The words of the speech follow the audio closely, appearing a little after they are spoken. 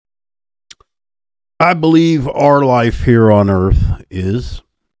I believe our life here on earth is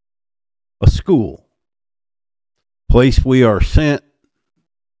a school, place we are sent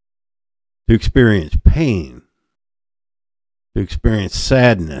to experience pain, to experience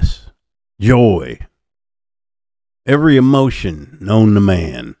sadness, joy, every emotion known to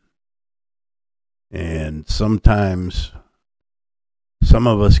man. And sometimes some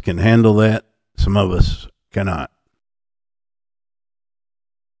of us can handle that, some of us cannot.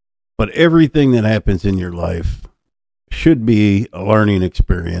 But everything that happens in your life should be a learning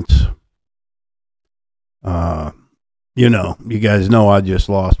experience. You guys know I just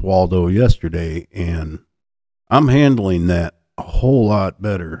lost Waldo yesterday, and I'm handling that a whole lot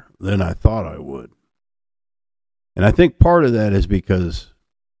better than I thought I would. And I think part of that is because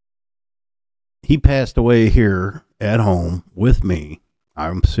he passed away here at home with me.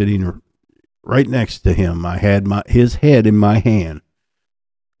 I'm sitting right next to him. I had his head in my hand.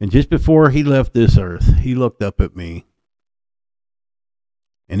 And just before he left this earth, he looked up at me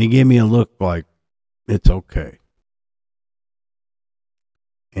and he gave me a look like, it's okay.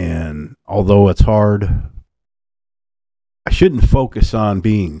 And although it's hard, I shouldn't focus on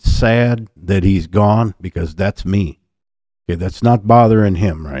being sad that he's gone, because that's me. Okay, that's not bothering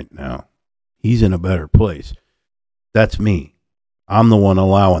him right now. He's in a better place. That's me. I'm the one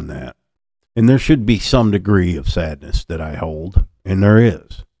allowing that. And there should be some degree of sadness that I hold, and there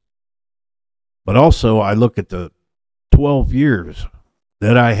is. But also, I look at the 12 years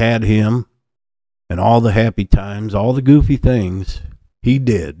that I had him and all the happy times, all the goofy things he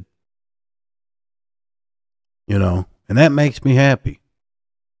did, and that makes me happy.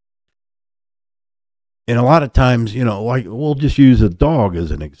 And a lot of times, like we'll just use a dog as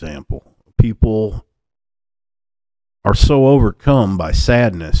an example. People are so overcome by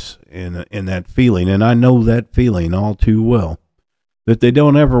sadness in that feeling, and I know that feeling all too well, that they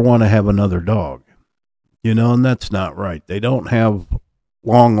don't ever want to have another dog, and that's not right. They don't have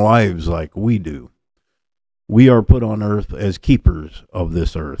long lives like we do. We are put on earth as keepers of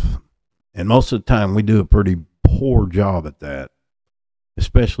this earth, and most of the time we do a pretty poor job at that,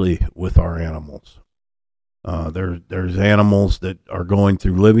 especially with our animals. There's animals that are going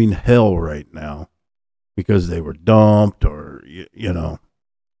through living hell right now because they were dumped or,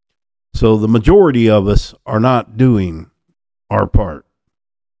 So the majority of us are not doing our part.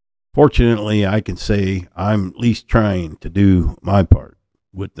 Fortunately, I can say I'm at least trying to do my part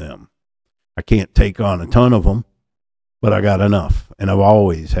with them. I can't take on a ton of them, but I got enough, and I've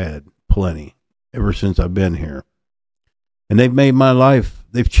always had plenty ever since I've been here. And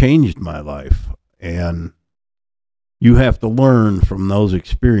they've changed my life, and you have to learn from those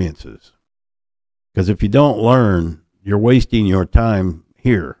experiences. Because if you don't learn, you're wasting your time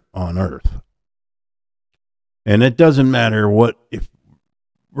here on earth. And it doesn't matter if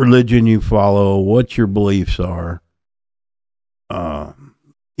religion you follow, what your beliefs are.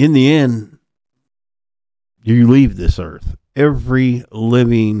 In the end, you leave this earth. Every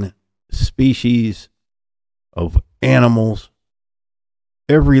living species of animals,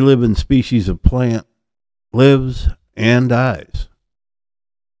 every living species of plant lives and dies.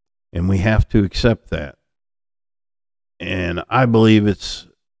 And we have to accept that. And I believe it's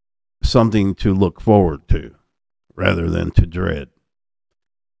something to look forward to rather than to dread.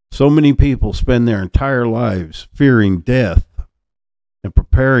 So many people spend their entire lives fearing death and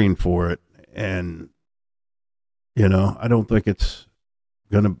preparing for it. And, I don't think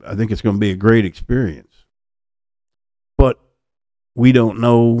I think it's going to be a great experience. But we don't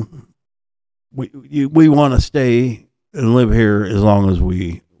know. We want to stay and live here as long as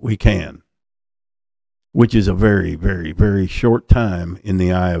we can, which is a very, very, very short time in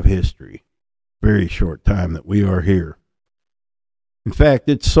the eye of history. Very short time that we are here. In fact,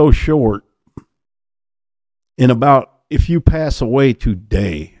 it's so short. If you pass away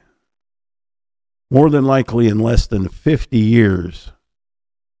today, more than likely in less than 50 years,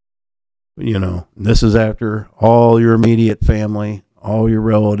 this is after all your immediate family, all your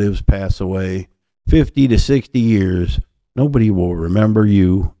relatives pass away, 50 to 60 years, nobody will remember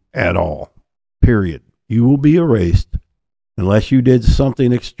you at all, period. You will be erased unless you did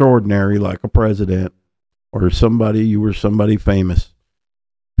something extraordinary like a president or you were somebody famous.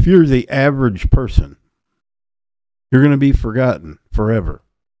 If you're the average person, you're going to be forgotten forever.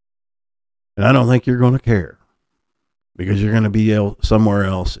 And I don't think you're going to care, because you're going to be somewhere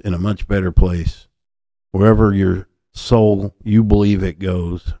else in a much better place, wherever your soul, you believe it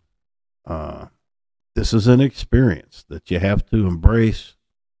goes. This is an experience that you have to embrace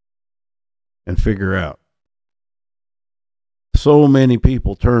and figure out. So many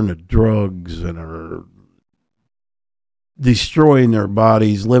people turn to drugs and are destroying their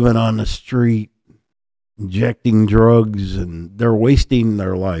bodies, living on the street, injecting drugs, and they're wasting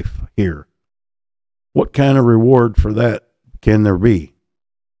their life here. What kind of reward for that can there be?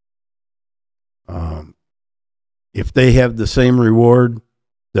 If they have the same reward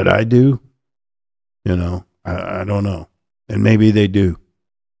that I do, I don't know. And maybe they do.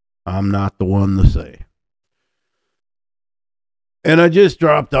 I'm not the one to say. And I just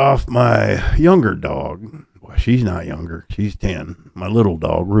dropped off my younger dog. Well, she's not younger. She's 10. My little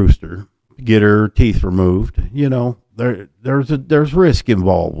dog, Rooster. Get her teeth removed. There's risk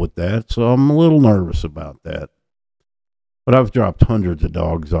involved with that, so I'm a little nervous about that. But I've dropped hundreds of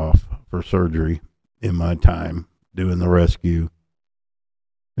dogs off for surgery in my time doing the rescue.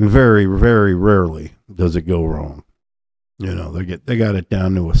 And very, very rarely does it go wrong. They got it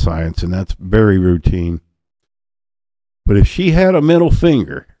down to a science, and that's very routine. But if she had a middle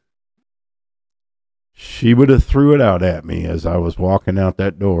finger, she would have threw it out at me as I was walking out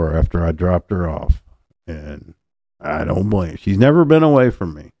that door after I dropped her off. And I don't blame her. She's never been away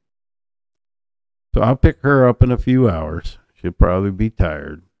from me. So I'll pick her up in a few hours. She'll probably be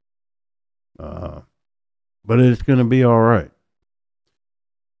tired. But it's going to be all right.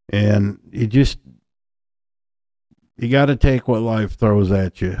 And you got to take what life throws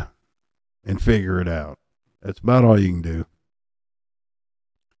at you and figure it out. That's about all you can do.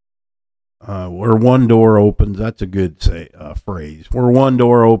 Where one door opens, that's a good phrase. Where one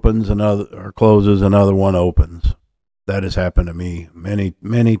door opens, or closes, another one opens. That has happened to me many,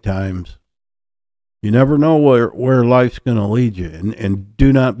 many times. You never know where life's going to lead you. And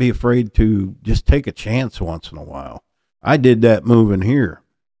do not be afraid to just take a chance once in a while. I did that moving here.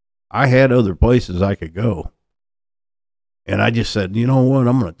 I had other places I could go. And I just said, you know what?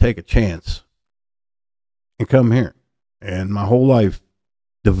 I'm going to take a chance and come here. And my whole life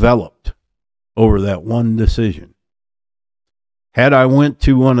developed over that one decision. Had I went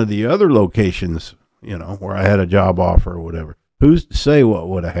to one of the other locations, where I had a job offer or whatever, who's to say what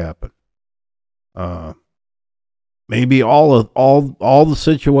would have happened? Maybe all the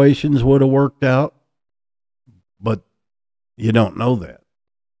situations would have worked out, but you don't know that.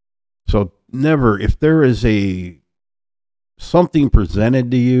 So never, if there is something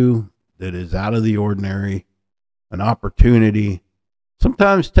presented to you that is out of the ordinary, an opportunity,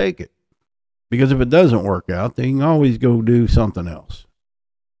 sometimes take it. Because if it doesn't work out, then you can always go do something else.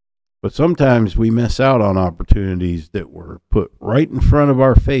 But sometimes we miss out on opportunities that were put right in front of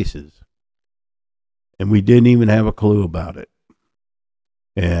our faces, and we didn't even have a clue about it.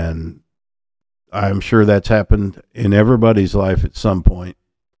 And I'm sure that's happened in everybody's life at some point.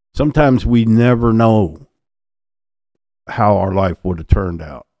 Sometimes we never know how our life would have turned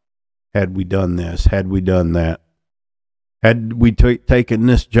out. Had we done this? Had we done that? Had we taken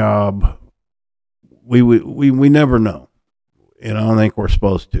this job? We never know. And I don't think we're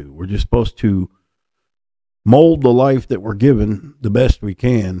supposed to. We're just supposed to mold the life that we're given the best we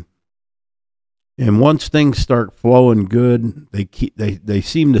can. And once things start flowing good, they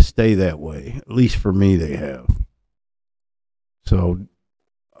seem to stay that way. At least for me, they have. So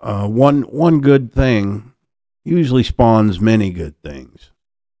one good thing usually spawns many good things.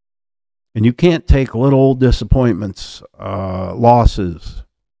 And you can't take little disappointments, losses.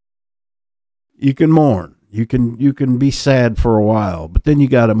 You can mourn. You can be sad for a while, but then you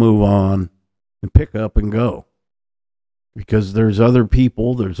got to move on and pick up and go. Because there's other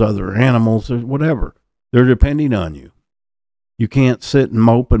people, there's other animals, there's whatever. They're depending on you. You can't sit and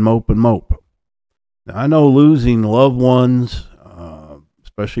mope and mope and mope. Now, I know losing loved ones,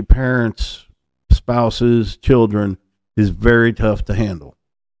 especially parents, spouses, children, is very tough to handle.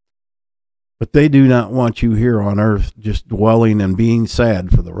 But they do not want you here on earth just dwelling and being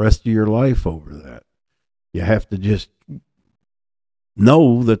sad for the rest of your life over that. You have to just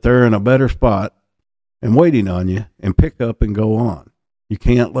know that they're in a better spot and waiting on you and pick up and go on. You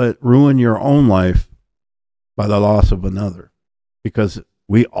can't ruin your own life by the loss of another, because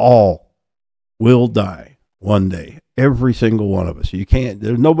we all will die one day. Every single one of us. You can't,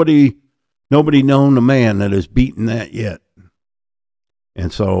 there's nobody known to man that has beaten that yet.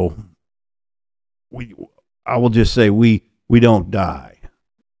 And so I will just say we don't die.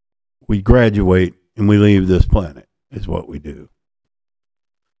 We graduate and we leave this planet is what we do.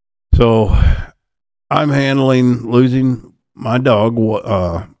 So I'm handling losing my dog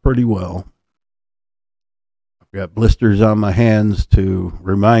pretty well. I've got blisters on my hands to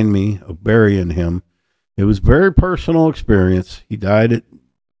remind me of burying him. It was a very personal experience. He died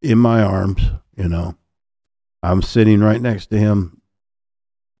in my arms, I'm sitting right next to him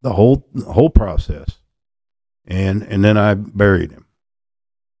the whole process. And then I buried him.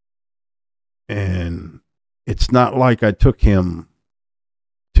 And it's not like I took him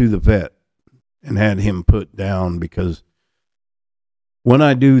to the vet and had him put down, because when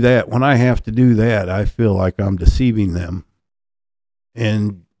I do that, when I have to do that, I feel like I'm deceiving them.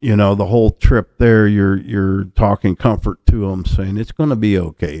 And, you know, the whole trip there, you're talking comfort to them, saying it's going to be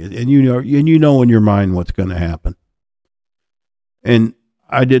okay. And you know in your mind what's going to happen. And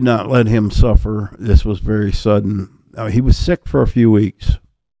I did not let him suffer. This was very sudden. He was sick for a few weeks,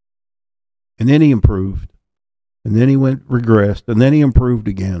 and then he improved, and then he regressed, and then he improved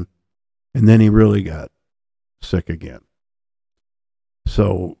again, and then he really got sick again.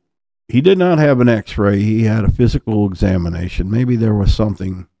 So he did not have an x-ray. He had a physical examination. Maybe there was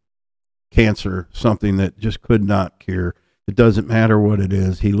something, cancer, something that just could not cure. It doesn't matter what it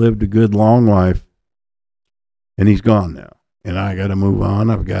is. He lived a good, long life, and he's gone now. And I got to move on.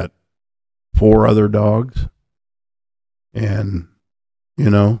 I've got 4 other dogs. And, you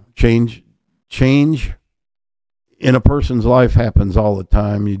know, change in a person's life happens all the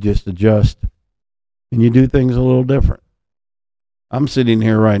time. You just adjust and you do things a little different. I'm sitting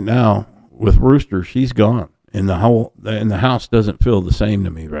here right now with Rooster. She's gone, and the house doesn't feel the same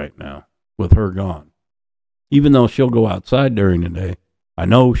to me right now with her gone. Even though she'll go outside during the day, I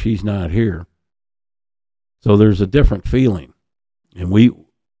know she's not here. So there's a different feeling, and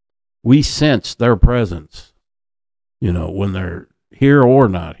we sense their presence, you know, when they're here or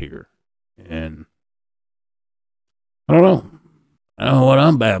not here. And I don't know what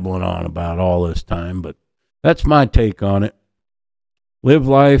I'm babbling on about all this time, but that's my take on it. Live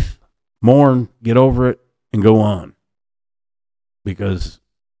life, mourn, get over it, and go on. Because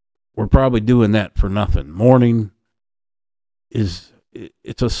we're probably doing that for nothing. Mourning it's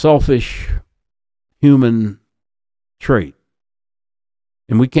a selfish human trait,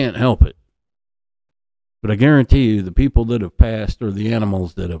 and we can't help it. But I guarantee you, the people that have passed, or the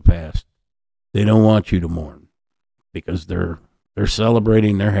animals that have passed, they don't want you to mourn, because they're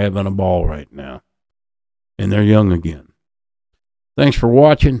celebrating, they're having a ball right now, and they're young again. Thanks for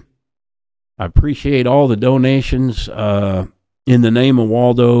watching. I appreciate all the donations in the name of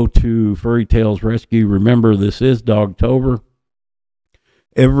Waldo to Furry Tales Rescue. Remember, this is Dogtober.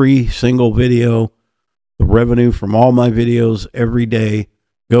 Every single video, the revenue from all my videos every day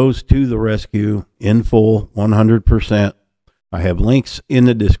goes to the rescue in full, 100%. I have links in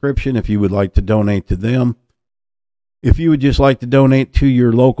the description if you would like to donate to them. If you would just like to donate to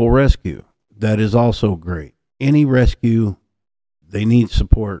your local rescue, that is also great. Any rescue, they need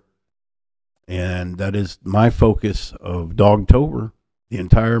support. And that is my focus of Dogtober the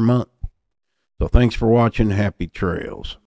entire month. So thanks for watching. Happy trails.